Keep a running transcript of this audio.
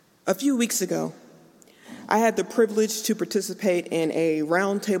A few weeks ago, I had the privilege to participate in a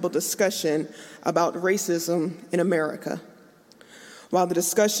roundtable discussion about racism in America. While the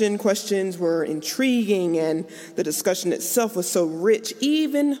discussion questions were intriguing and the discussion itself was so rich,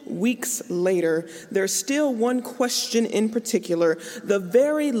 even weeks later, there's still one question in particular, the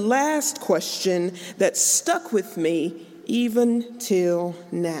very last question that stuck with me even till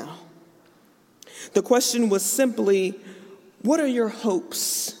now. The question was simply, what are your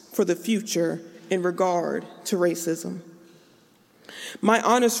hopes for the future in regard to racism? My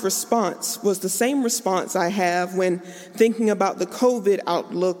honest response was the same response I have when thinking about the COVID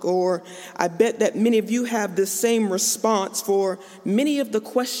outlook, or I bet that many of you have this same response for many of the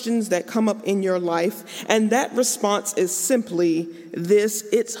questions that come up in your life, and that response is simply this: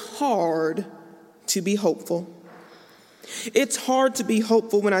 it's hard to be hopeful. It's hard to be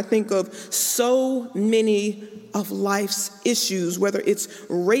hopeful when I think of so many of life's issues, whether it's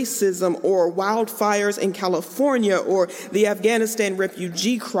racism or wildfires in California or the Afghanistan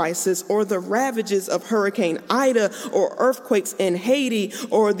refugee crisis or the ravages of Hurricane Ida or earthquakes in Haiti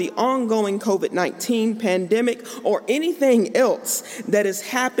or the ongoing COVID-19 pandemic or anything else that has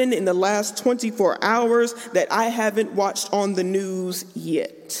happened in the last 24 hours that I haven't watched on the news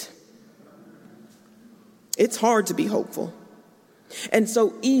yet. It's hard to be hopeful and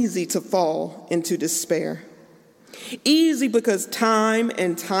so easy to fall into despair. Easy because time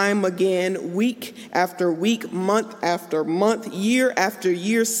and time again, week after week, month after month, year after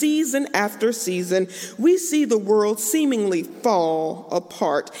year, season after season, we see the world seemingly fall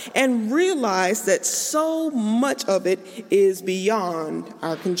apart and realize that so much of it is beyond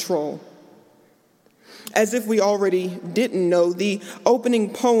our control. As if we already didn't know, the opening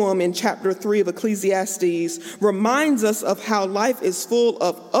poem in chapter 3 of Ecclesiastes reminds us of how life is full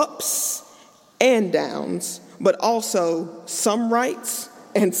of ups and downs, but also some rights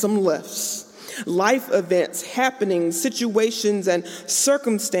and some lefts. Life events, happenings, situations, and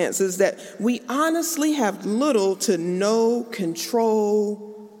circumstances that we honestly have little to no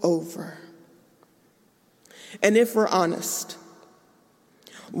control over. And if we're honest,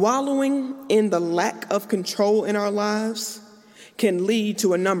 wallowing in the lack of control in our lives can lead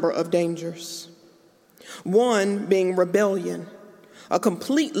to a number of dangers. One being rebellion, a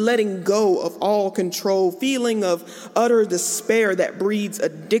complete letting go of all control, feeling of utter despair that breeds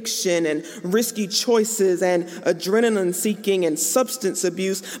addiction and risky choices and adrenaline seeking and substance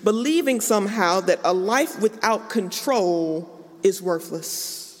abuse, believing somehow that a life without control is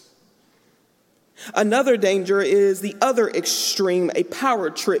worthless. Another danger is the other extreme, a power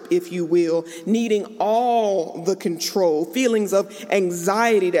trip, if you will, needing all the control, feelings of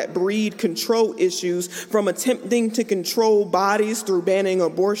anxiety that breed control issues, from attempting to control bodies through banning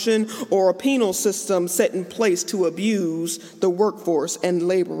abortion or a penal system set in place to abuse the workforce and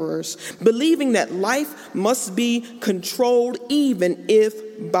laborers, believing that life must be controlled even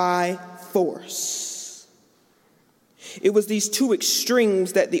if by force. It was these two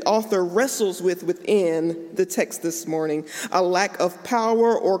extremes that the author wrestles with within the text this morning, a lack of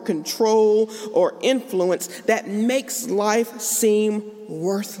power or control or influence that makes life seem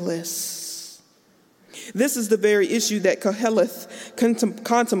worthless. This is the very issue that Koheleth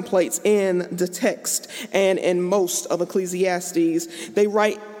contemplates in the text and in most of Ecclesiastes. They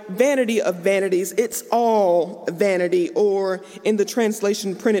write, "Vanity of vanities, it's all vanity," or in the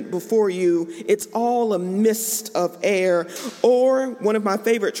translation printed before you, "it's all a mist of air," or one of my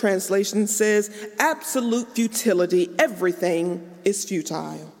favorite translations says, "absolute futility, everything is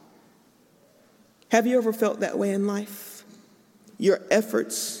futile." Have you ever felt that way in life? Your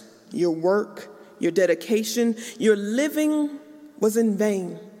efforts, your work, your dedication, your living was in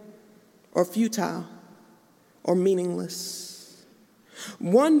vain or futile or meaningless.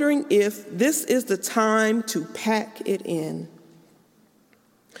 Wondering if this is the time to pack it in.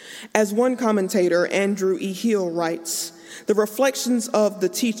 As one commentator, Andrew E. Hill, writes, the reflections of the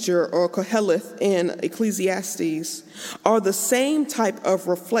teacher, or Koheleth, in Ecclesiastes are the same type of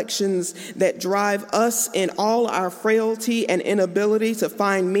reflections that drive us in all our frailty and inability to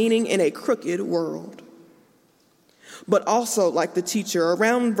find meaning in a crooked world. But also, like the teacher,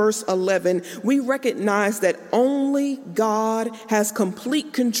 around verse 11, we recognize that only God has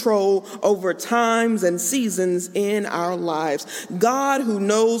complete control over times and seasons in our lives. God, who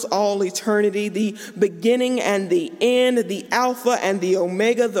knows all eternity, the beginning and the end, the Alpha and the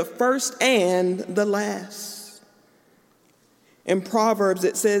Omega, the first and the last. In Proverbs,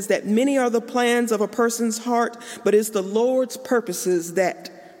 it says that many are the plans of a person's heart, but it's the Lord's purposes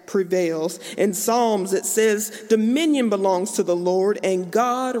that prevails. In Psalms, it says, dominion belongs to the Lord and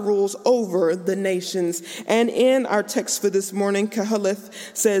God rules over the nations. And in our text for this morning, Koheleth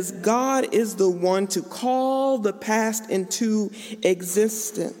says, God is the one to call the past into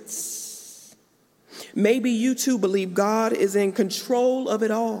existence. Maybe you too believe God is in control of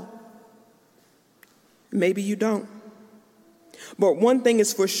it all. Maybe you don't. But one thing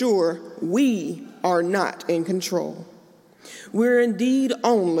is for sure, we are not in control. We're indeed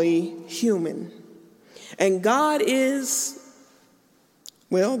only human. And God is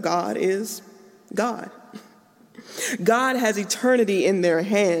God. God has eternity in their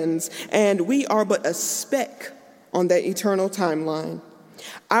hands, and we are but a speck on that eternal timeline.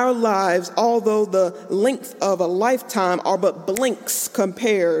 Our lives, although the length of a lifetime, are but blinks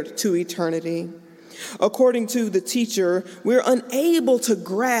compared to eternity. According to the teacher, we're unable to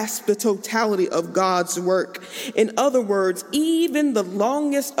grasp the totality of God's work. In other words, even the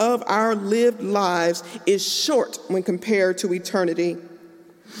longest of our lived lives is short when compared to eternity.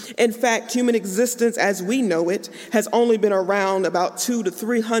 In fact, human existence as we know it has only been around about 200,000 to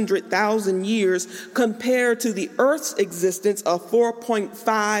 300,000 years compared to the Earth's existence of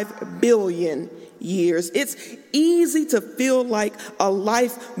 4.5 billion years. It's easy to feel like a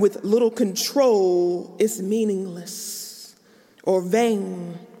life with little control is meaningless or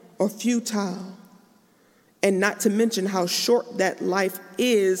vain or futile. And not to mention how short that life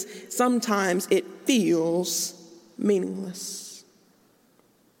is, sometimes it feels meaningless.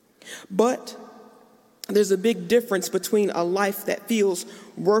 But there's a big difference between a life that feels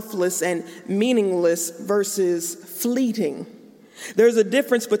worthless and meaningless versus fleeting. There's a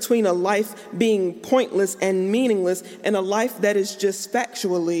difference between a life being pointless and meaningless and a life that is just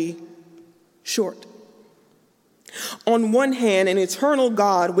factually short. On one hand, an eternal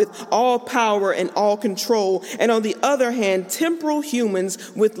God with all power and all control, and on the other hand, temporal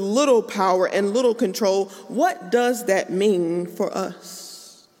humans with little power and little control. What does that mean for us?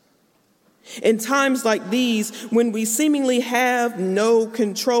 In times like these, when we seemingly have no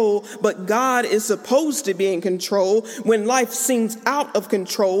control, but God is supposed to be in control, when life seems out of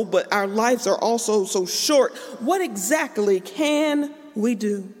control, but our lives are also so short, what exactly can we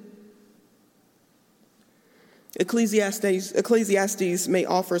do? Ecclesiastes may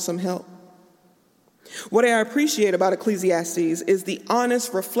offer some help. What I appreciate about Ecclesiastes is the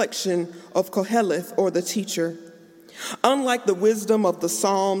honest reflection of Koheleth, or the teacher. Unlike the wisdom of the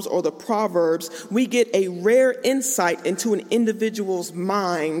Psalms or the Proverbs, we get a rare insight into an individual's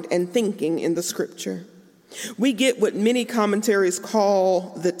mind and thinking in the scripture. We get what many commentaries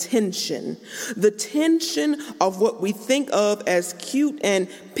call the tension of what we think of as cute and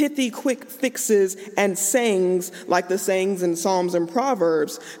pithy quick fixes and sayings like the sayings in Psalms and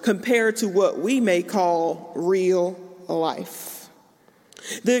Proverbs compared to what we may call real life.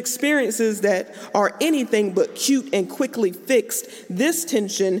 The experiences that are anything but cute and quickly fixed, this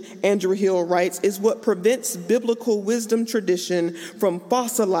tension, Andrew Hill writes, is what prevents biblical wisdom tradition from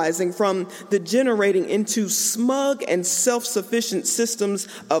fossilizing, from degenerating into smug and self-sufficient systems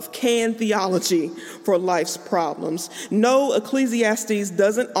of canned theology for life's problems. No, Ecclesiastes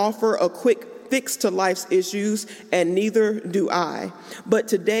doesn't offer a quick fix to life's issues, and neither do I. But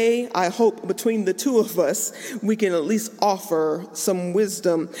today, I hope between the two of us, we can at least offer some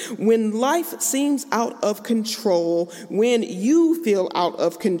wisdom. When life seems out of control, when you feel out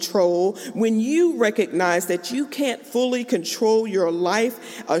of control, when you recognize that you can't fully control your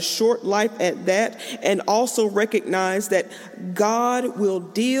life, a short life at that, and also recognize that God will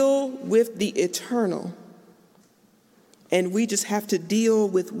deal with the eternal. And we just have to deal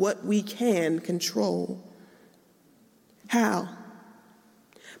with what we can control. How?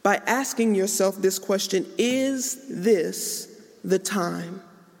 By asking yourself this question, is this the time?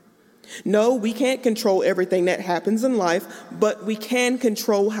 No, we can't control everything that happens in life, but we can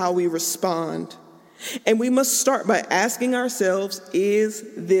control how we respond. And we must start by asking ourselves, is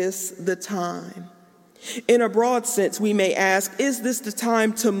this the time? In a broad sense, we may ask, is this the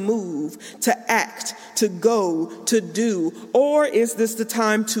time to move, to act, to go, to do? Or is this the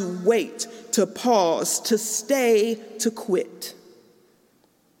time to wait, to pause, to stay, to quit?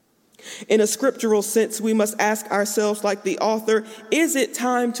 In a scriptural sense, we must ask ourselves, like the author, is it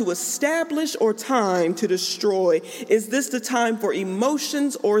time to establish or time to destroy? Is this the time for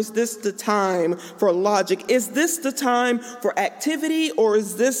emotions or is this the time for logic? Is this the time for activity or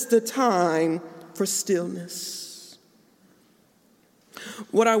is this the time for stillness?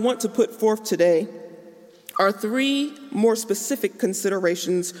 What I want to put forth today are three more specific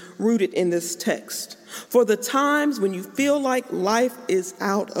considerations rooted in this text for the times when you feel like life is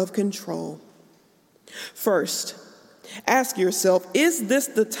out of control. First, Ask yourself, is this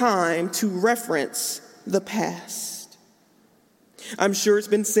the time to reference the past? I'm sure it's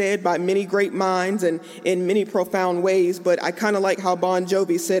been said by many great minds and in many profound ways, but I kind of like how Bon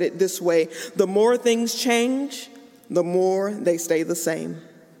Jovi said it this way: the more things change, the more they stay the same.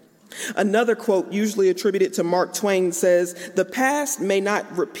 Another quote, usually attributed to Mark Twain, says, "The past may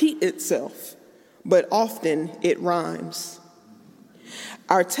not repeat itself, but often it rhymes."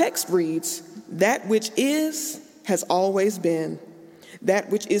 Our text reads, "That which is has always been. That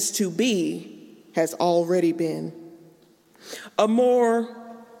which is to be has already been." A more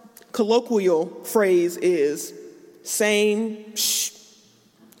colloquial phrase is same,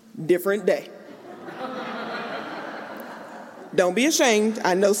 different day. Don't be ashamed.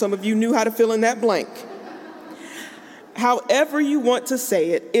 I know some of you knew how to fill in that blank. However you want to say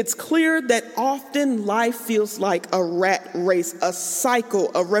it, it's clear that often life feels like a rat race, a cycle,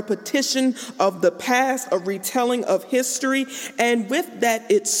 a repetition of the past, a retelling of history. And with that,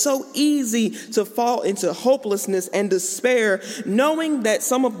 it's so easy to fall into hopelessness and despair, knowing that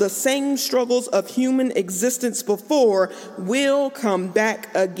some of the same struggles of human existence before will come back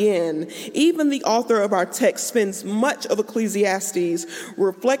again. Even the author of our text spends much of Ecclesiastes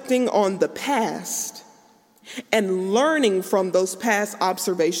reflecting on the past and learning from those past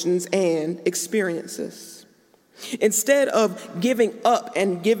observations and experiences. Instead of giving up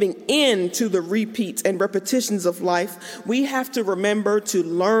and giving in to the repeats and repetitions of life, we have to remember to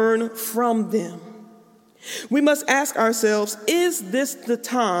learn from them. We must ask ourselves, is this the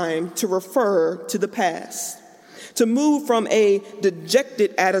time to refer to the past? To move from a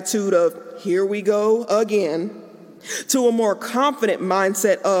dejected attitude of, here we go again, to a more confident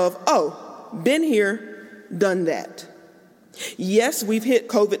mindset of, oh, been here, done that. Yes, we've hit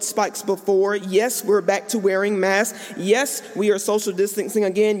COVID spikes before. Yes, we're back to wearing masks. Yes, we are social distancing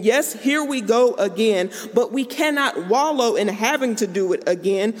again. Yes, here we go again. But we cannot wallow in having to do it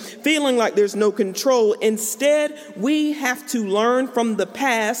again, feeling like there's no control. Instead, we have to learn from the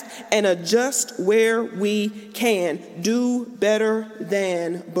past and adjust where we can. Do better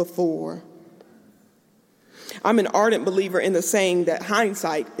than before. I'm an ardent believer in the saying that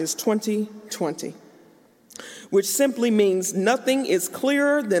hindsight is 20/20. Which simply means nothing is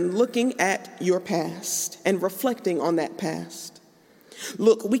clearer than looking at your past and reflecting on that past.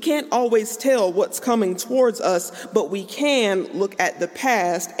 Look, we can't always tell what's coming towards us, but we can look at the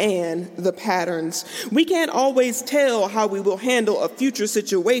past and the patterns. We can't always tell how we will handle a future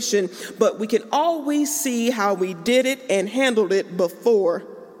situation, but we can always see how we did it and handled it before.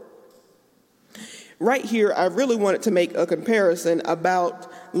 Right here, I really wanted to make a comparison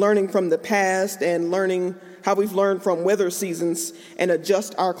about learning from the past and learning how we've learned from weather seasons and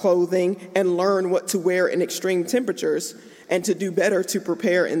adjust our clothing and learn what to wear in extreme temperatures and to do better to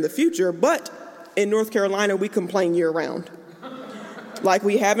prepare in the future. But in North Carolina, we complain year round, like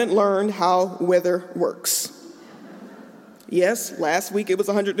we haven't learned how weather works. Yes, last week it was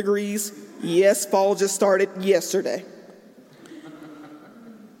 100 degrees. Yes, fall just started yesterday.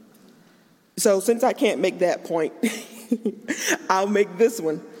 So since I can't make that point, I'll make this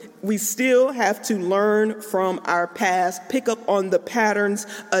one. We still have to learn from our past, pick up on the patterns,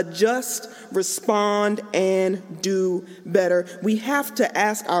 adjust, respond, and do better. We have to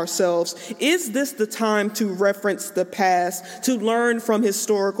ask ourselves, is this the time to reference the past, to learn from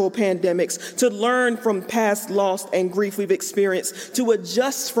historical pandemics, to learn from past loss and grief we've experienced, to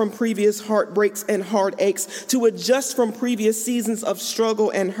adjust from previous heartbreaks and heartaches, to adjust from previous seasons of struggle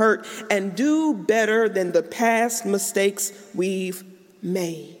and hurt, and do better than the past mistakes we've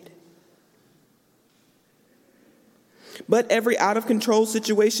made? But every out-of-control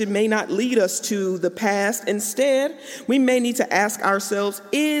situation may not lead us to the past. Instead, we may need to ask ourselves,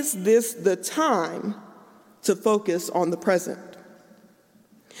 is this the time to focus on the present?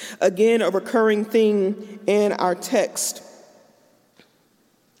 Again, a recurring theme in our text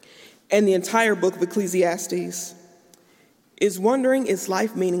and the entire book of Ecclesiastes is wondering, is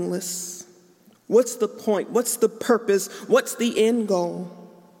life meaningless? What's the point? What's the purpose? What's the end goal?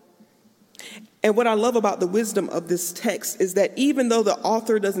 And what I love about the wisdom of this text is that even though the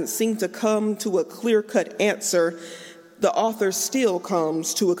author doesn't seem to come to a clear-cut answer, the author still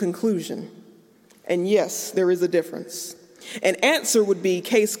comes to a conclusion. And yes, there is a difference. An answer would be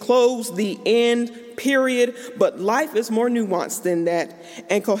case closed, the end, period. But life is more nuanced than that,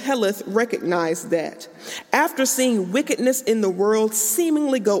 and Koheleth recognized that. After seeing wickedness in the world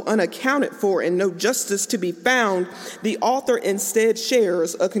seemingly go unaccounted for and no justice to be found, the author instead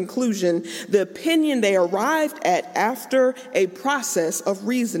shares a conclusion, the opinion they arrived at after a process of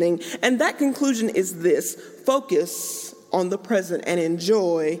reasoning. And that conclusion is this: focus on the present and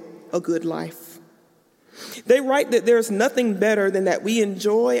enjoy a good life. They write that there's nothing better than that we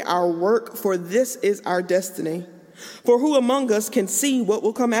enjoy our work, for this is our destiny. For who among us can see what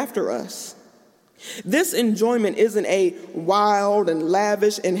will come after us? This enjoyment isn't a wild and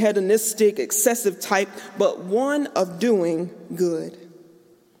lavish and hedonistic, excessive type, but one of doing good.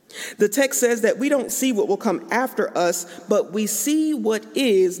 The text says that we don't see what will come after us, but we see what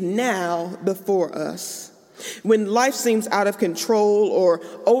is now before us. When life seems out of control or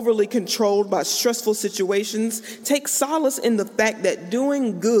overly controlled by stressful situations, take solace in the fact that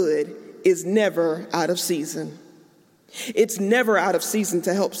doing good is never out of season. It's never out of season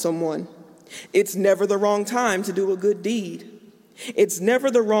to help someone. It's never the wrong time to do a good deed. It's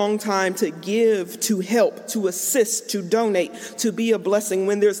never the wrong time to give, to help, to assist, to donate, to be a blessing.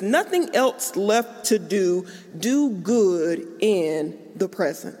 When there's nothing else left to do good in the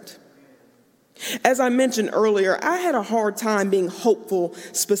present. As I mentioned earlier, I had a hard time being hopeful,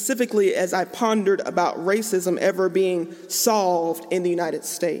 specifically as I pondered about racism ever being solved in the United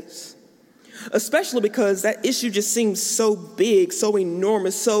States. Especially because that issue just seems so big, so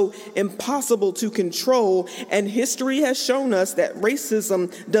enormous, so impossible to control. And history has shown us that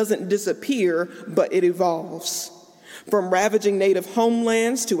racism doesn't disappear, but it evolves. From ravaging native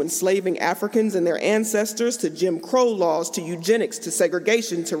homelands to enslaving Africans and their ancestors, to Jim Crow laws, to eugenics, to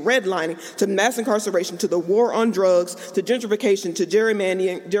segregation, to redlining, to mass incarceration, to the war on drugs, to gentrification, to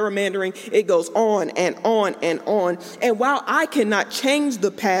gerrymandering, it goes on and on and on. And while I cannot change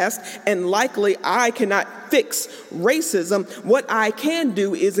the past, and likely I cannot fix racism, what I can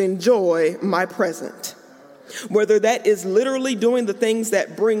do is enjoy my present. Whether that is literally doing the things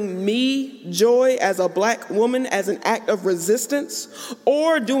that bring me joy as a Black woman as an act of resistance,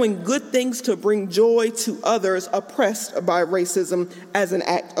 or doing good things to bring joy to others oppressed by racism as an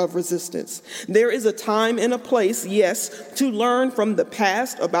act of resistance. There is a time and a place, yes, to learn from the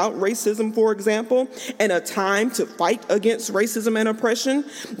past about racism, for example, and a time to fight against racism and oppression.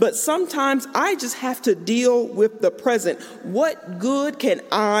 But sometimes I just have to deal with the present. What good can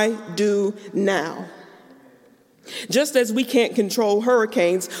I do now? Just as we can't control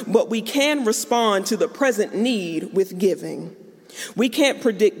hurricanes, but we can respond to the present need with giving. We can't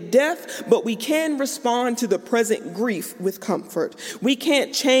predict death, but we can respond to the present grief with comfort. We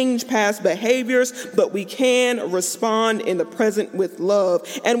can't change past behaviors, but we can respond in the present with love.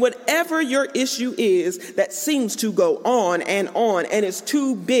 And whatever your issue is that seems to go on and is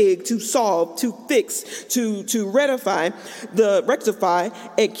too big to solve, to fix, to rectify,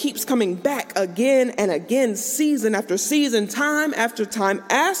 it keeps coming back again and again, season after season, time after time.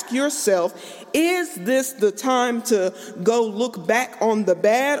 Ask yourself, is this the time to go look back on the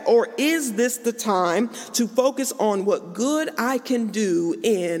bad, or is this the time to focus on what good I can do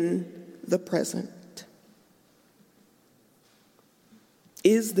in the present?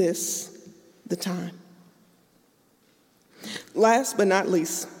 Is this the time? Last but not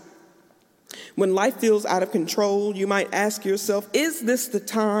least, when life feels out of control, you might ask yourself, is this the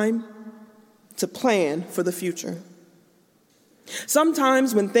time to plan for the future?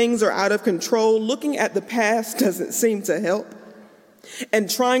 Sometimes when things are out of control, looking at the past doesn't seem to help, and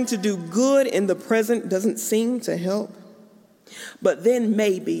trying to do good in the present doesn't seem to help. But then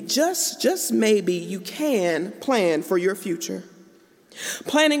maybe, just maybe, you can plan for your future.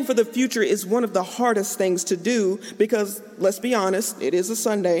 Planning for the future is one of the hardest things to do because, let's be honest, it is a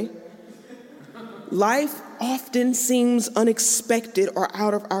Sunday. Life often seems unexpected or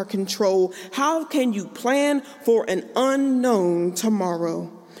out of our control. How can you plan for an unknown tomorrow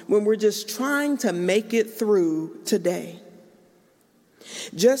when we're just trying to make it through today?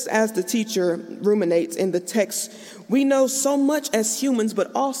 Just as the teacher ruminates in the text, we know so much as humans,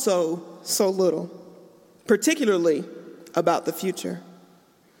 but also so little, particularly about the future.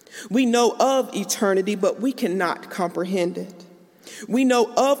 We know of eternity, but we cannot comprehend it. We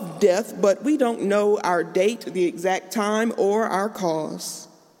know of death, but we don't know our date, the exact time, or our cause.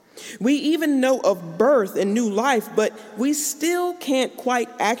 We even know of birth and new life, but we still can't quite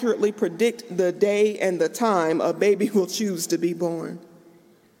accurately predict the day and the time a baby will choose to be born.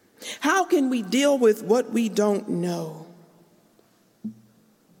 How can we deal with what we don't know?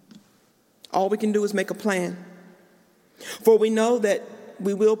 All we can do is make a plan. For we know that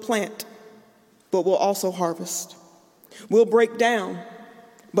we will plant, but we'll also harvest. We'll break down,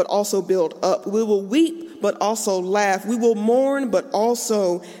 but also build up. We will weep, but also laugh. We will mourn, but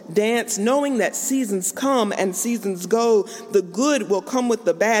also dance, knowing that seasons come and seasons go. The good will come with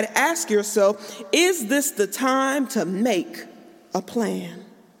the bad. Ask yourself, is this the time to make a plan?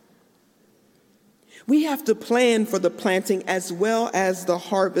 We have to plan for the planting as well as the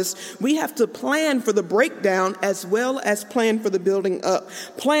harvest. We have to plan for the breakdown as well as plan for the building up.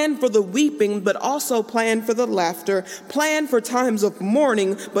 Plan for the weeping, but also plan for the laughter. Plan for times of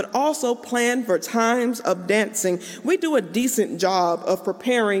mourning, but also plan for times of dancing. We do a decent job of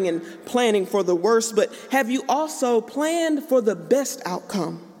preparing and planning for the worst, but have you also planned for the best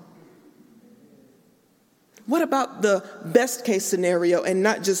outcome? What about the best case scenario and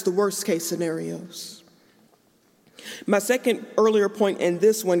not just the worst case scenarios? My second earlier point and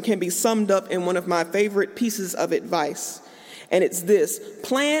this one can be summed up in one of my favorite pieces of advice, and it's this: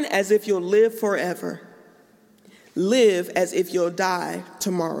 plan as if you'll live forever. Live as if you'll die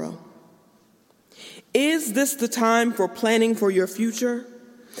tomorrow. Is this the time for planning for your future?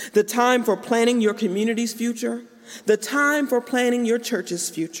 The time for planning your community's future? The time for planning your church's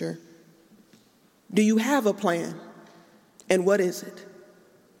future? Do you have a plan? And what is it?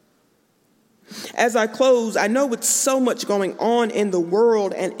 As I close, I know with so much going on in the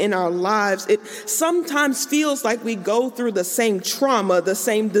world and in our lives, it sometimes feels like we go through the same trauma, the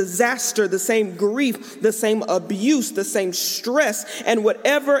same disaster, the same grief, the same abuse, the same stress, and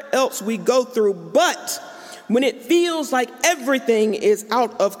whatever else we go through. But when it feels like everything is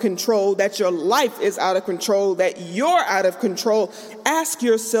out of control, that your life is out of control, that you're out of control, ask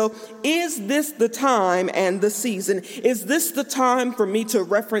yourself, is this the time and the season? Is this the time for me to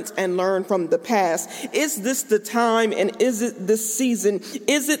reference and learn from the past? Is this the time and is it this season?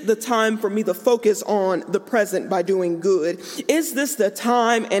 Is it the time for me to focus on the present by doing good? Is this the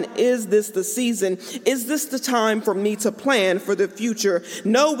time and is this the season? Is this the time for me to plan for the future?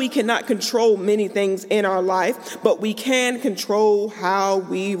 No, we cannot control many things in our life, but we can control how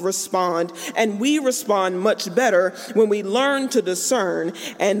we respond. And we respond much better when we learn to discern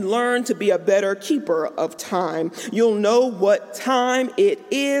and learn to be a better keeper of time. You'll know what time it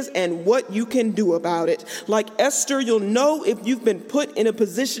is and what you can do about it. Like Esther, you'll know if you've been put in a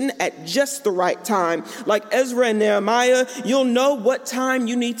position at just the right time. Like Ezra and Nehemiah, you'll know what time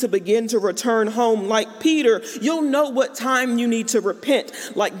you need to begin to return home. Like Peter, you'll know what time you need to repent.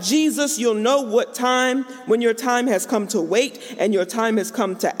 Like Jesus, you'll know what time, when your time has come to wait and your time has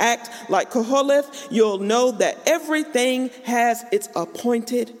come to act. Like Koholeth, you'll know that everything has its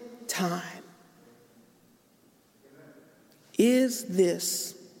appointed time. Is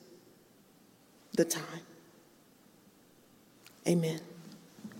this the time? Amen.